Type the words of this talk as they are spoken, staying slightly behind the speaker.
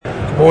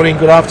Morning,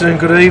 good afternoon,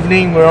 good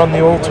evening. We're on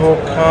the All Talk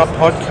Car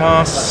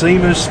podcast,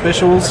 SEMA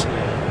specials.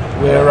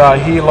 We're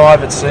here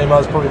live at SEMA.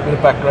 There's probably a bit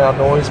of background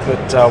noise,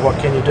 but what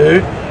can you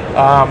do?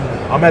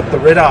 I'm at the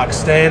Redarc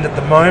stand at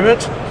the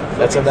moment.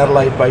 That's an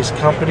Adelaide-based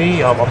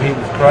company. I'm here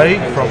with Craig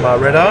from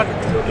Redarc.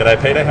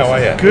 G'day Peter, how are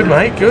you? Good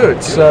mate,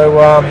 good.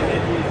 So,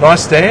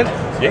 nice stand.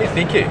 Yeah,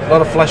 thank you. A lot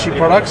of flashy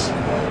products.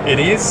 It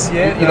is,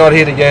 yeah. You're not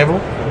here to gamble?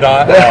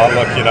 No,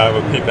 look,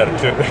 we'll keep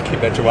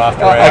that to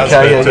after hours,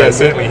 okay, but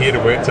certainly here to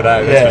work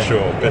today, that's for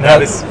sure. But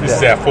this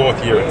is our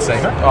fourth year at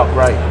SEMA. Oh,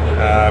 great.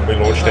 We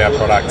launched our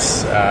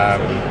products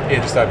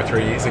just over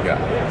 3 years ago.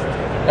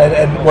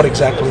 And what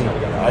exactly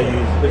are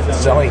you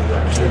selling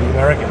to the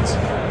Americans?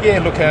 Yeah,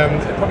 look,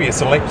 probably a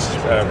select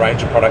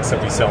range of products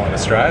that we sell in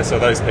Australia. So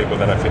those people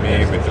that are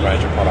familiar with the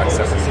range of products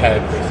that we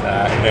have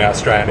in our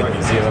Australian and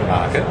New Zealand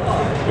market,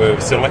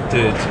 we've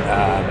selected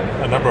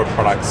a number of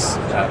products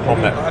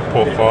from that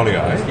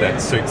portfolio that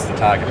suits the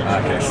target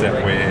markets that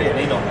we're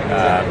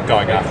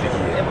going after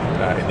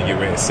here in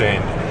the US.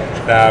 And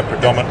they're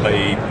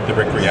predominantly the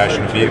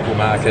recreational vehicle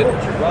market,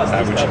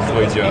 which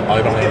includes your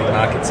overlanding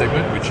market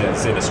segment, which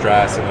is in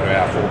Australia similar to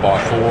our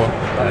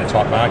 4x4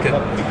 type market,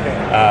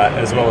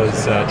 as well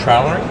as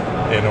trailering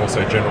and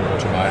also general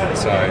automotive.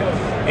 So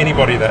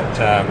anybody that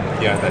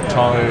that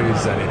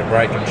tows, they need a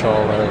brake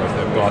controller, if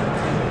they've got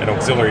an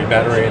auxiliary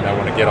battery and they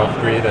want to get off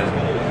grid and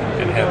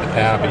have the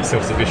power be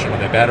self-sufficient on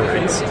their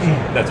batteries,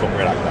 that's what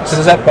we're up to. So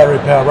does that battery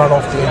power run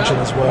off the engine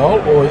as well,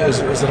 or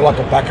is it like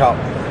a backup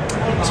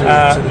to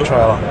the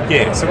trailer?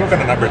 Yeah, so we've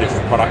got a number of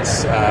different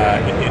products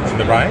in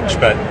the range,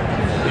 but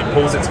it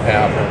pulls its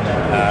power from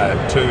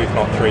two, if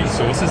not three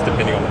sources,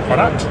 depending on the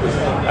product.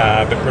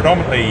 But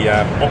predominantly,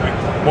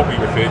 what we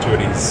refer to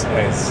it as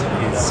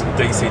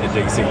DC to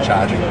DC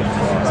charging.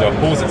 So it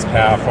pulls its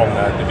power from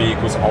the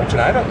vehicle's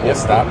alternator or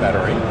start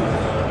battery,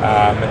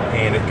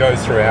 and it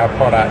goes through our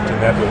product,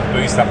 and that will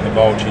boost up the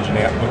voltage and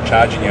output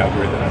charging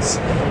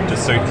algorithms to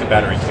suit the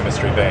battery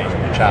chemistry being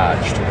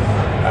charged.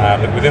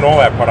 But within all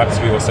our products,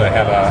 we also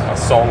have a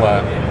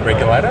solar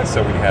regulator.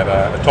 So we have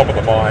a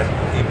top-of-the-line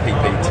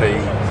MPPT,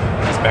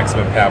 which is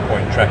maximum power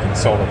point tracking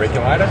solar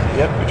regulator,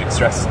 which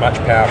extracts as much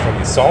power from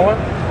your solar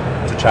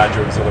to charge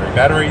your auxiliary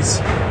batteries.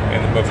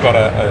 And then we've got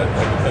a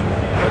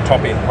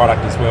top-end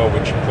product as well,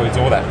 which includes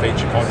all that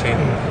feature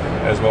content,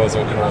 as well as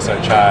it can also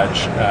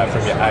charge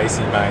from your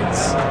AC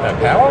mains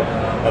power,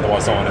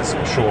 otherwise known as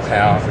shore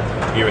power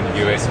here in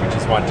the US, which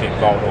is 110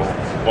 volt, or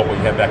what we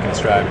have back in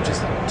Australia, which is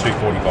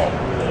 240 volt.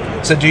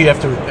 So do you have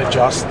to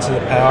adjust to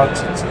the power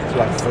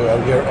like for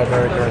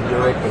America and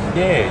Europe?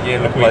 Yeah.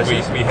 Look,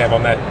 we have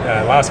on that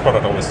last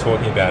product I was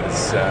talking about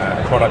is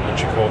a product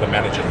which you call the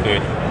Manager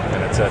 30,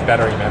 and it's a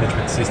battery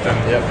management system.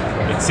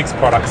 It's 6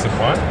 products in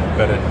one,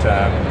 but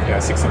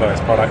it 6 of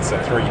those products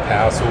are 3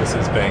 power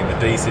sources, being the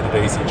DC to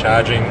DC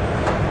charging,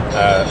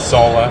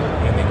 solar,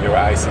 and then your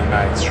AC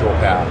mains shore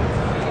power.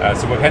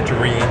 So we've had to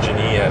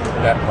re-engineer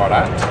that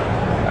product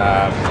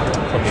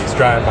from the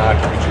Australian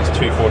market, which is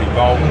 240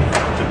 volt,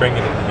 to bring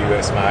it into the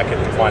US market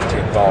at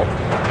 110 volt,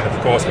 and of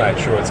course make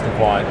sure it's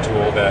compliant to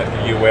all the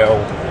UL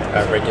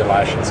compliance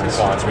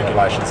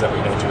regulations that we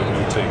need to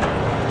adhere to.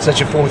 So that's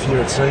your 4th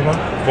year at SEMA?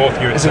 4th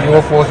year at SEMA. Is it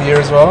your 4th year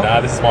as well?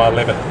 No, this is my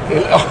 11th.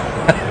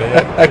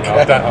 Okay.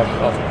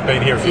 I've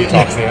been here a few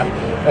times now.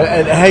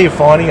 And how are you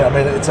finding it? I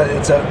mean, it's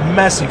a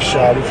massive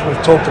show.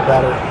 We've talked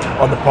about it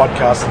on the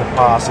podcast in the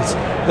past.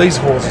 These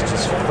halls are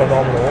just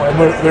phenomenal, and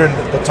we're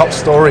in the top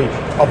story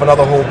of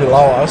another hall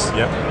below us.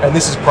 And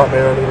this is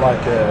primarily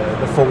like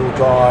the four-wheel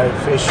drive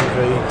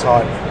SUV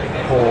type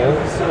hall.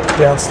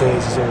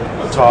 Downstairs is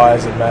all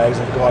tyres and mags,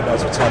 and God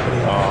knows what's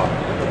happening.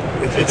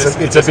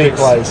 It's a big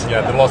place.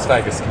 Yeah, the Las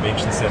Vegas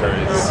Convention Center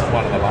is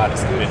one of the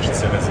largest convention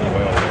centers in the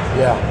world.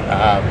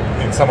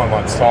 And someone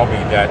once told me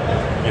that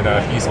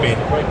if you spent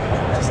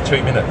just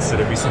 2 minutes at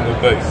every single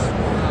booth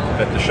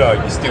at the show,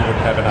 you still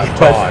wouldn't have enough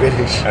time.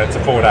 And it's a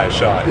 4-day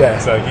show,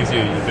 so it gives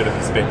you a bit of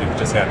perspective of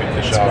just how big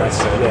the show is.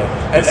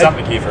 There's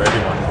something here for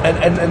everyone.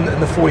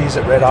 And the 4 years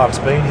that Redarc's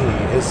been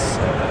here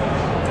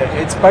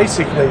it's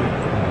basically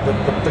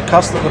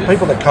the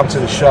people that come to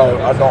the show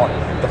are not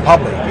the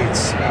public.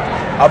 It's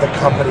other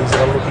companies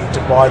that are looking to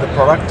buy the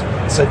product.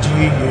 So do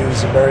you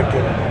use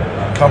American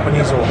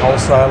companies or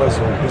wholesalers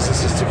or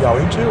businesses to go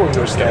into, or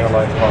you're a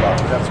standalone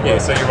product?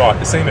 So you're right.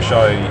 The SEMA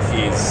show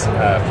is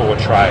for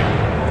trade,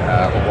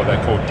 or what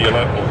they call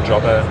dealer or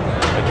jobber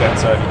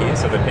accounts over here.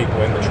 So the people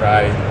in the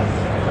trade,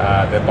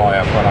 they buy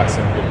our products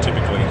and will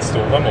typically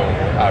install them, or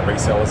are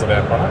resellers of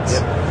our products.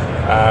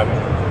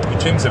 In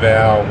terms of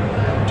our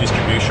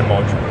distribution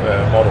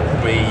model,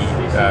 we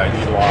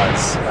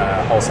utilise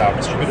wholesale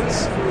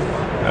distributors.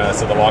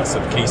 So the likes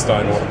of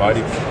Keystone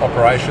Automotive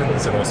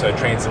Operations and also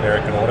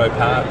Trans-American Auto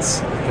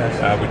Parts,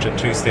 which are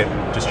 2-step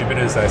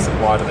distributors. They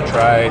supply to the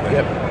trade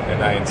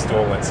and they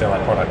install and sell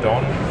our product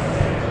on.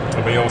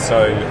 And we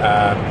also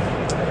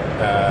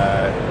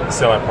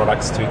sell our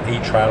products to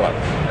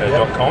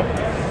eTrailer.com,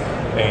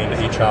 and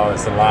eTrailer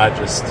is the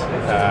largest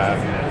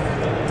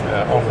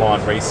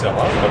online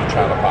reseller of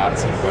trailer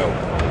parts in the world.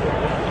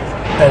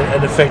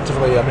 And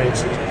effectively, I mean,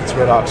 it's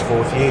Red Ark's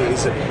 4th year.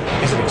 Is it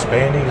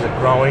expanding? Is it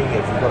growing?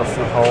 Have you got a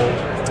foothold?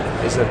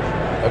 Is it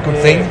a good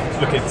thing?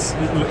 Look, it's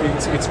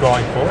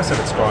growing for us, and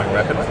it's growing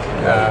rapidly.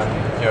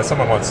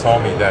 Someone once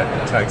told me that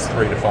it takes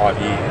 3 to 5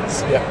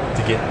 years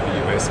to get to the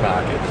US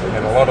market,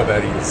 and a lot of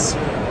that is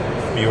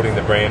building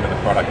the brand and the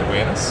product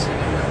awareness.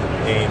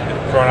 And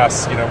for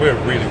us, we're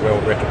a really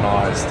well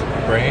recognised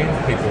brand.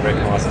 People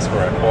recognise us for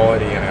our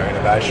quality and our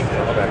innovation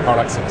of our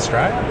products in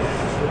Australia.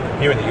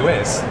 Here in the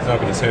US,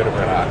 nobody's heard of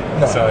Red Ark.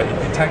 No. So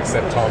it takes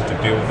that time to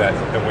build that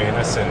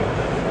awareness and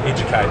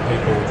educate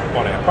people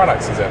on our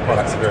products, as our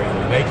products are very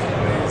unique.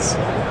 There's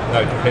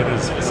no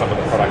competitors for some of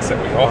the products that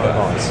we offer.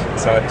 Nice.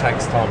 So it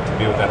takes time to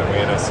build that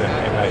awareness and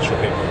make sure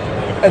people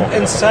can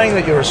And saying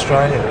that you're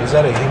Australian, is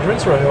that a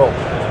hindrance or a help?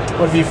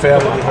 What have you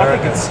found with the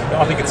Americans?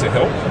 I think it's a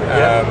help.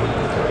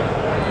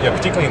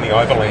 Particularly in the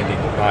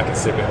overlanding market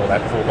segment, or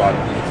that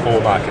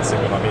 4x4 market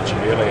segment I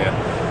mentioned earlier,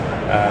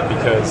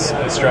 because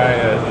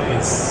Australia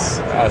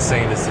are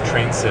seen as the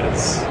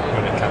trendsetters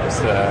when it comes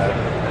to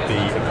the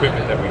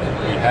equipment that we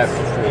have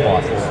for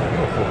 4x4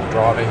 or for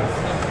driving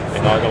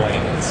and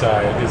overlanding. So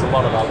there's a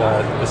lot of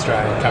other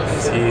Australian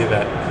companies here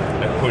that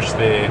push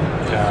their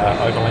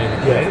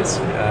overlanding wares,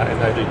 and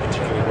they do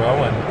particularly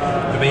well. And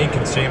for the end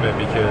consumer,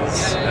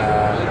 because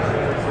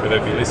whether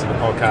it be listening to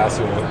podcasts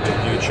or the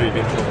YouTube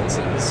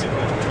influencers,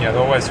 they're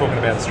always talking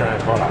about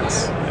Australian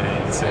products,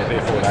 and so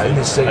therefore they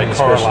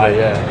correlate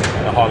a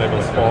high level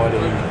of quality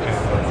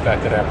and the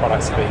fact that our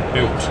products are being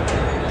built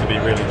to be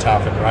really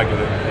tough and rugged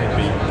and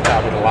be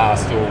able to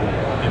last all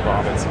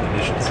environments and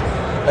conditions.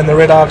 And the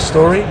Red Ark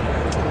story?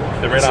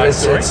 The Red Ark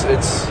story?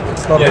 It's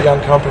not a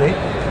young company.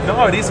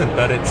 No, it isn't,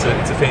 but it's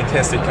a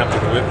fantastic company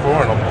to work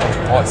for, and I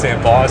might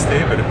sound biased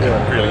there, but it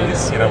really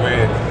is.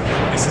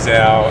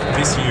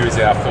 This year is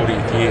our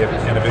 40th year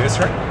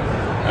anniversary,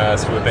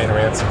 so we've been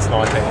around since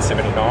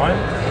 1979.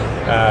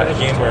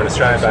 Again, we're an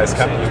Australian-based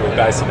company. We're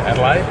based in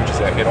Adelaide, which is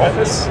our head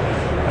office.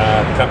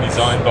 The company's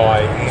owned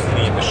by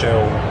Anthony and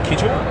Michelle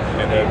Kittle,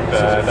 and they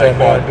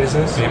family-owned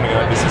business,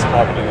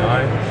 privately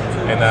owned.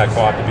 And they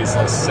acquired the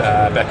business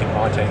back in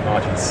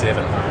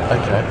 1997.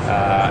 Okay.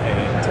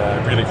 And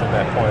really from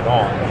that point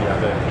on,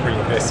 they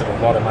reinvested a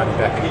lot of money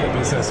back into the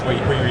business. We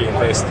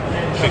reinvest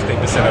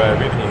 15% of our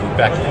revenue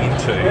back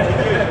into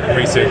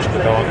research and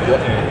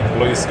development and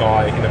blue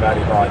sky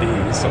innovative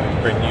ideas, so we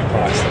can bring new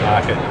products to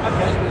market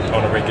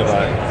on a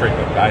regular,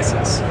 frequent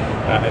basis.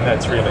 And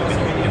that's really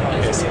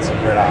the essence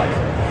of Red Ark.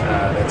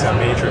 That's our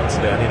measure.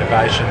 It's about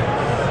innovation,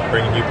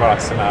 bringing new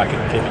products to market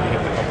and keeping ahead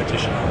of the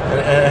competition. And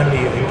how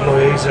many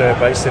employees are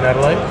based in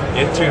Adelaide?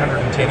 Yeah,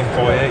 210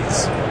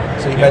 employees.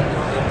 So you make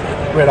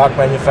Red Ark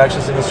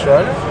manufacturers in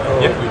Australia?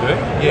 Yep, we do.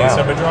 Yeah, Wow.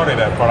 so the majority of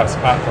our products,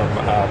 apart from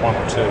one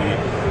or two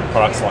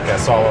products like our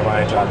solar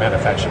range, are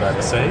manufactured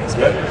overseas.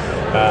 But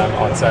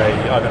I'd say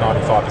over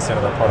 95%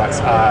 of our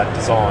products are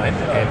designed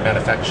and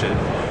manufactured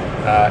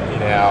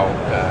in our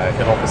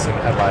head office in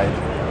Adelaide,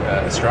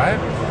 Australia.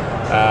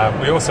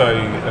 We also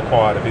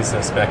acquired a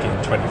business back in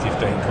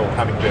 2015 called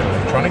Hummingbird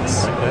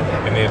Electronics,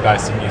 and they're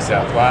based in New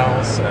South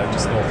Wales,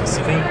 just north of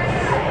Sydney,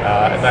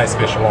 and they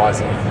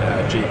specialise in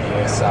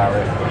GPS,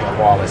 RF,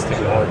 wireless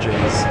technologies.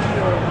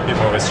 A bit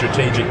more of a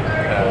strategic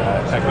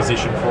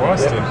acquisition for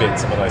us to embed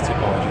some of those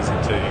technologies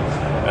into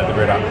the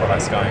Red Ark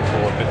products going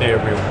forward, but they're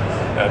a real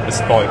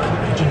bespoke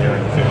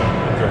engineering firm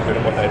and very good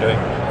at what they do.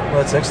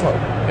 Well, that's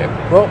excellent. Yeah.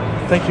 Well,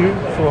 thank you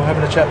for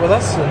having a chat with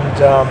us, and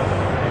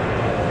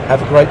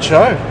have a great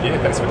show. Yeah,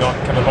 thanks for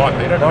coming by,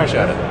 Peter.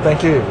 Appreciate it.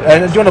 Thank you.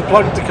 And do you want to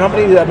plug the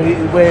company? I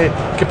mean, where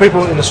can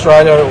people in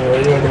Australia or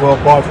anywhere in the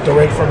world buy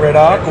direct from Red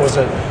Ark, or is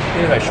it?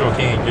 Yeah, they sure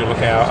can. You look,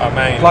 our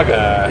main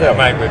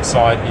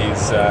website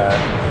is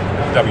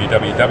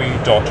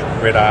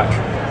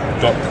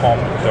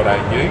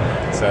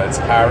www.redarc.com.au. So it's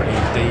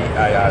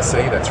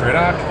REDARC, that's Red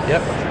Ark.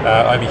 Yep.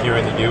 Over here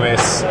in the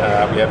US,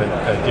 we have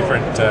a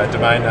different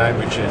domain name,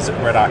 which is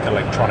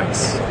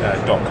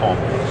redarcelectronics.com.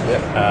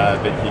 Yep.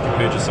 But you can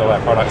purchase all our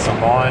products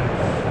online.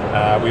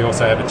 We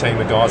also have a team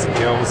of guys and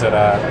girls that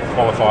are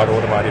qualified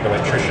automotive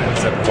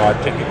electricians that provide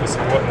technical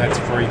support, and that's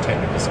free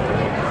technical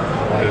support.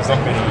 There's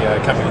not many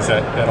companies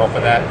that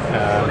offer that.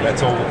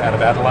 That's all out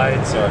of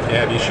Adelaide, so if you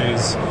have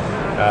issues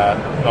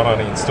not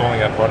only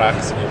installing our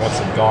products and you want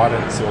some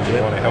guidance, or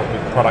you want to help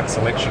with product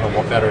selection or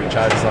what battery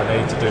chargers I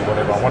need to do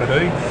whatever I want to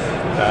do,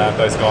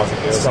 those guys and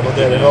girls can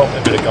give you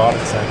a bit of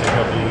guidance and can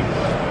help you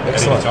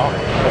at any time.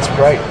 That's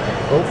great.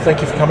 Well, thank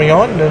you for coming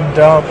on, and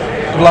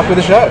good luck with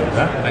the show.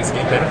 Thanks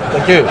again, Peter.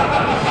 Thank you.